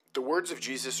The words of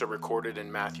Jesus are recorded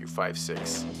in Matthew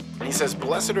 5:6. And he says,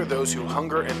 "Blessed are those who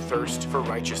hunger and thirst for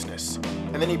righteousness."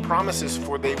 And then he promises,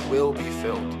 "For they will be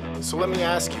filled." So let me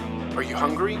ask you, are you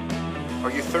hungry?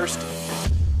 Are you thirsty?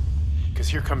 Because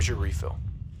here comes your refill.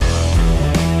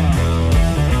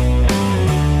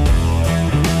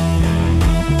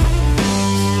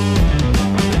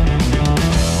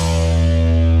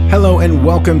 Hello and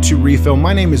welcome to Refill.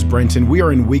 My name is Brenton. We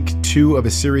are in week 2 of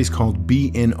a series called Be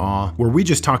in Awe, where we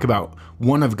just talk about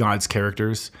one of God's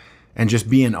characters and just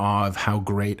be in awe of how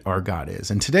great our God is.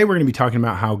 And today we're going to be talking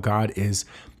about how God is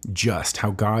just,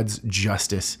 how God's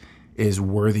justice is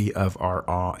worthy of our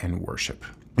awe and worship.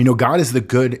 You know, God is the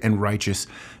good and righteous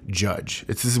judge.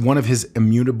 This is one of his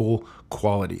immutable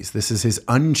qualities. This is his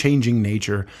unchanging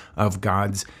nature of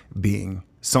God's being.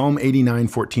 Psalm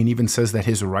 89:14 even says that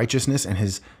his righteousness and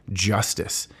his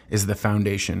justice is the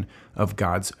foundation of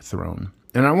God's throne.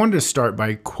 And I wanted to start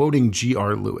by quoting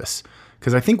G.R. Lewis,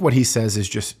 because I think what he says is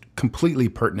just completely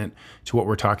pertinent to what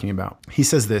we're talking about. He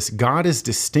says this: God is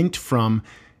distinct from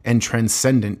and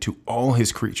transcendent to all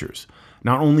his creatures,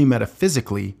 not only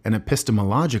metaphysically and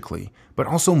epistemologically, but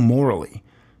also morally.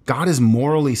 God is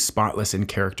morally spotless in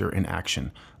character and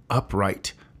action,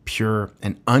 upright, pure,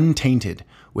 and untainted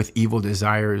with evil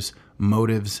desires,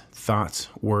 motives, thoughts,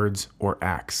 words, or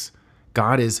acts.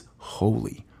 God is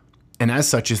holy, and as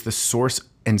such is the source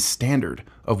and standard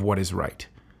of what is right.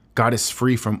 God is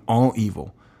free from all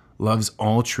evil, loves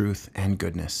all truth and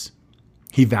goodness.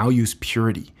 He values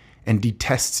purity and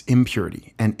detests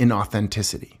impurity and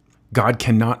inauthenticity. God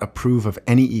cannot approve of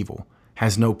any evil,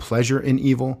 has no pleasure in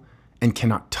evil, and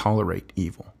cannot tolerate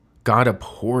evil. God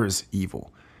abhors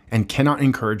evil and cannot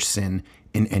encourage sin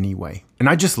in any way. And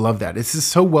I just love that. This is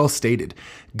so well stated.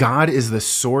 God is the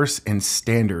source and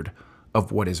standard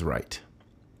of what is right.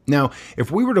 Now,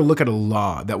 if we were to look at a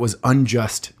law that was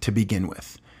unjust to begin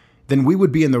with, then we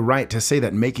would be in the right to say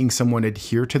that making someone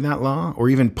adhere to that law, or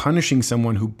even punishing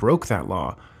someone who broke that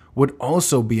law, would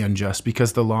also be unjust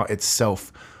because the law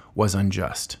itself was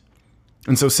unjust.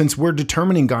 And so since we're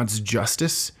determining God's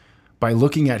justice by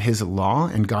looking at his law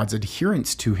and God's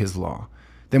adherence to his law,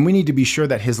 then we need to be sure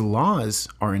that his laws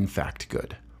are in fact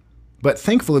good. But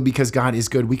thankfully, because God is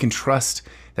good, we can trust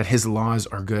that his laws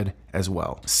are good as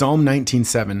well. Psalm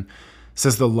 19:7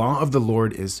 says, "The law of the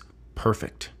Lord is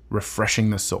perfect, refreshing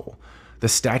the soul. The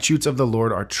statutes of the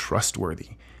Lord are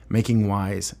trustworthy, making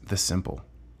wise the simple."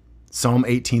 Psalm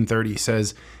 18:30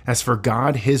 says, "As for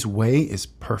God, his way is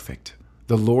perfect.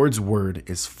 The Lord's word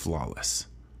is flawless."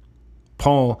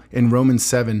 Paul in Romans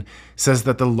 7 says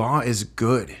that the law is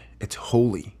good, it's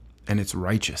holy, and it's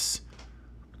righteous.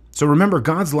 So remember,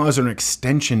 God's laws are an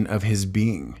extension of his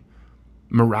being.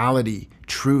 Morality,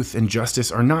 truth, and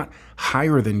justice are not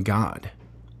higher than God.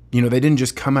 You know, they didn't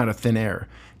just come out of thin air.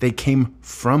 They came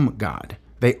from God.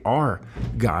 They are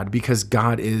God because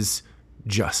God is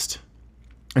just.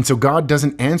 And so God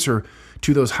doesn't answer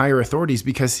to those higher authorities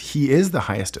because he is the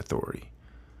highest authority.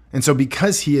 And so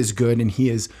because he is good and he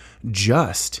is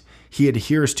just, he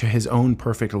adheres to his own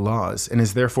perfect laws and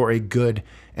is therefore a good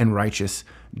and righteous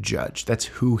judge. That's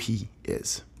who he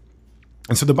is.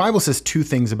 And so the Bible says two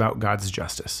things about God's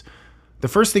justice. The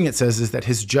first thing it says is that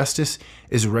his justice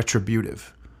is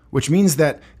retributive, which means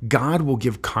that God will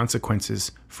give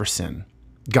consequences for sin.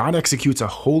 God executes a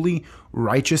holy,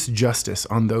 righteous justice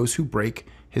on those who break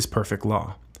his perfect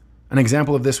law. An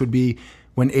example of this would be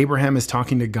when Abraham is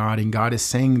talking to God and God is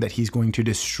saying that he's going to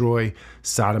destroy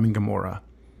Sodom and Gomorrah.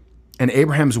 And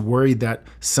Abraham's worried that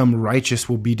some righteous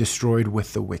will be destroyed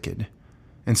with the wicked.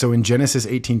 And so in Genesis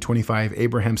 18:25,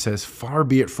 Abraham says, "Far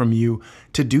be it from you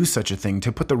to do such a thing,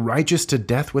 to put the righteous to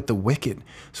death with the wicked,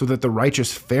 so that the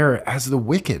righteous fare as the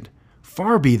wicked.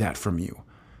 Far be that from you.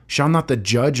 Shall not the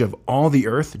judge of all the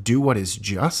earth do what is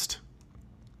just?"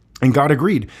 And God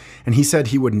agreed, and he said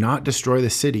he would not destroy the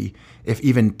city if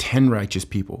even 10 righteous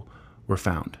people were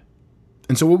found.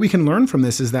 And so what we can learn from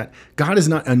this is that God is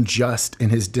not unjust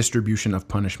in his distribution of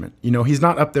punishment. You know, he's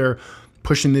not up there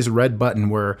pushing this red button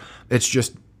where it's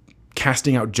just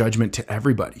casting out judgment to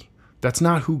everybody. That's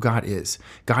not who God is.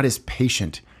 God is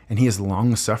patient and he is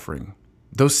long-suffering.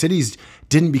 Those cities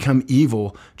didn't become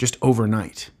evil just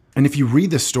overnight. And if you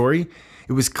read the story,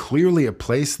 it was clearly a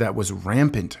place that was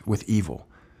rampant with evil.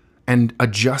 And a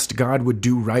just God would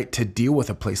do right to deal with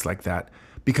a place like that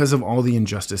because of all the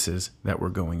injustices that were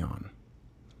going on.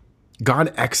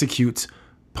 God executes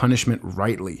punishment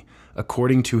rightly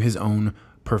according to his own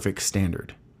perfect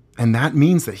standard. And that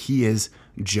means that he is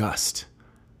just.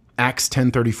 Acts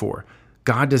 10:34,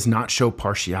 God does not show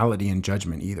partiality in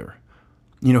judgment either.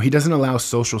 He doesn't allow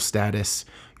social status,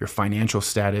 your financial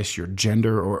status, your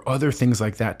gender, or other things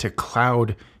like that to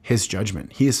cloud his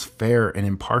judgment. He is fair and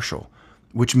impartial,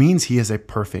 which means he is a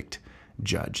perfect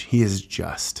judge. He is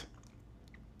just.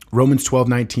 Romans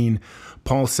 12:19,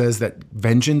 Paul says that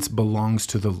vengeance belongs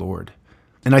to the Lord.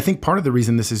 And I think part of the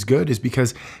reason this is good is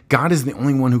because God is the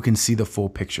only one who can see the full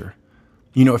picture.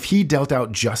 If he dealt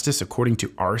out justice according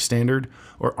to our standard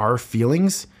or our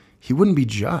feelings, he wouldn't be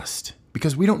just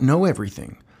because we don't know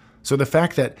everything. So the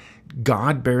fact that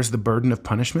God bears the burden of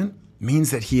punishment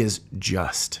means that he is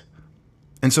just.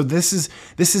 And so this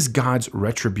is God's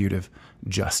retributive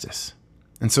justice.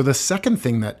 And so the second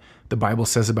thing that the Bible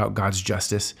says about God's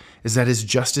justice is that his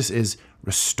justice is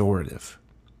restorative.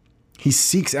 He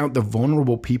seeks out the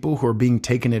vulnerable people who are being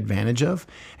taken advantage of,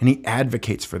 and he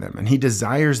advocates for them, and he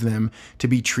desires them to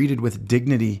be treated with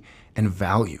dignity and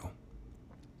value.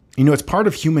 It's part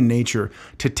of human nature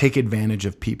to take advantage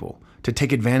of people, to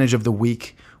take advantage of the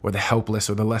weak or the helpless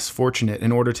or the less fortunate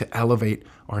in order to elevate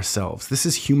ourselves. This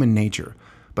is human nature,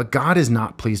 but God is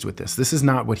not pleased with this. This is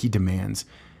not what he demands.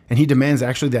 And he demands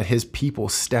actually that his people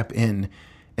step in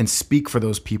and speak for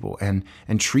those people and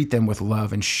treat them with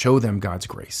love and show them God's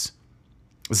grace.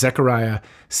 Zechariah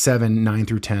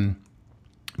 7:9-10.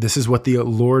 This is what the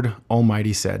Lord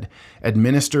Almighty said.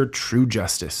 Administer true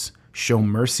justice. Show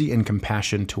mercy and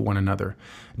compassion to one another.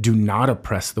 Do not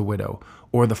oppress the widow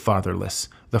or the fatherless,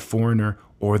 the foreigner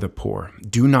or the poor.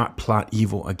 Do not plot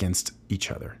evil against each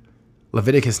other.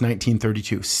 Leviticus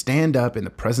 19:32, stand up in the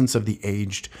presence of the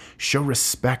aged, show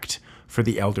respect for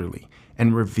the elderly,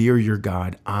 and revere your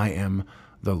God. I am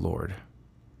the Lord.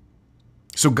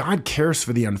 So God cares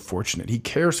for the unfortunate. He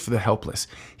cares for the helpless.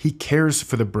 He cares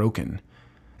for the broken.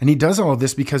 And he does all of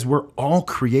this because we're all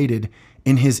created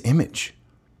in his image.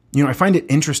 I find it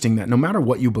interesting that no matter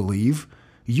what you believe,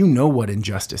 you know what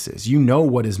injustice is. You know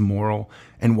what is moral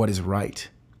and what is right.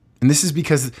 And this is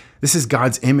because this is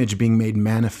God's image being made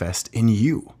manifest in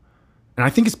you. And I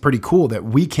think it's pretty cool that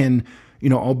we can,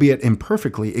 albeit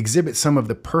imperfectly, exhibit some of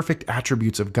the perfect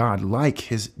attributes of God, like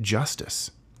his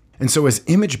justice. And so as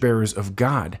image bearers of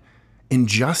God,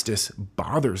 injustice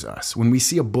bothers us. When we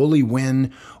see a bully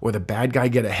win or the bad guy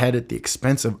get ahead at the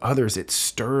expense of others, it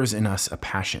stirs in us a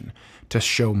passion to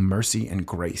show mercy and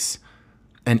grace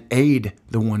and aid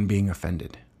the one being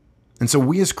offended. And so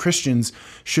we as Christians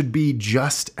should be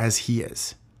just as he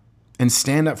is and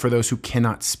stand up for those who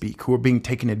cannot speak, who are being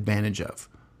taken advantage of.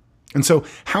 And so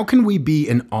how can we be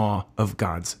in awe of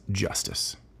God's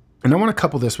justice? And I want to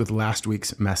couple this with last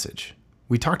week's message.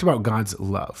 We talked about God's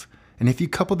love. And if you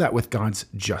couple that with God's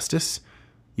justice,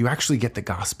 you actually get the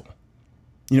gospel.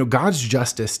 God's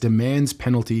justice demands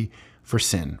penalty for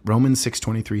sin. Romans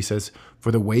 6:23 says,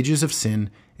 for the wages of sin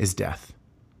is death.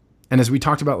 And as we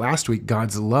talked about last week,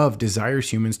 God's love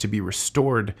desires humans to be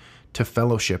restored to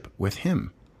fellowship with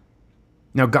him.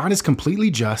 Now, God is completely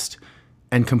just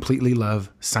and completely love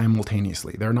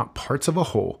simultaneously. They're not parts of a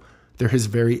whole. They're his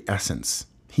very essence.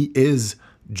 He is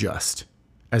just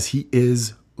as he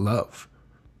is love.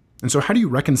 And so how do you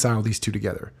reconcile these two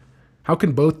together? How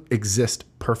can both exist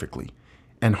perfectly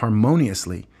and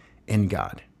harmoniously in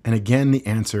God? And again, the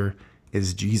answer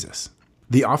is Jesus.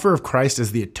 The offer of Christ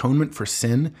as the atonement for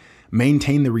sin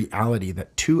maintain the reality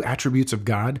that two attributes of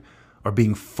God are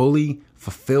being fully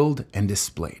fulfilled and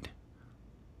displayed.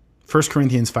 1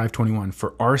 Corinthians 5:21,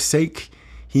 for our sake,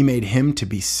 he made him to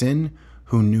be sin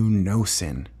who knew no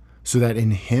sin, so that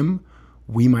in him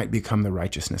we might become the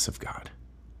righteousness of God.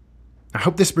 I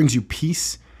hope this brings you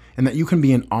peace and that you can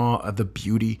be in awe of the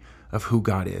beauty of who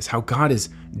God is, how God is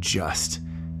just,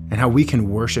 and how we can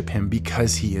worship him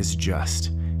because he is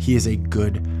just. He is a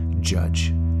good judge.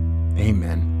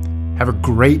 Amen. Have a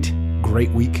great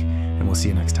week, and we'll see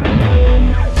you next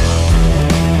time.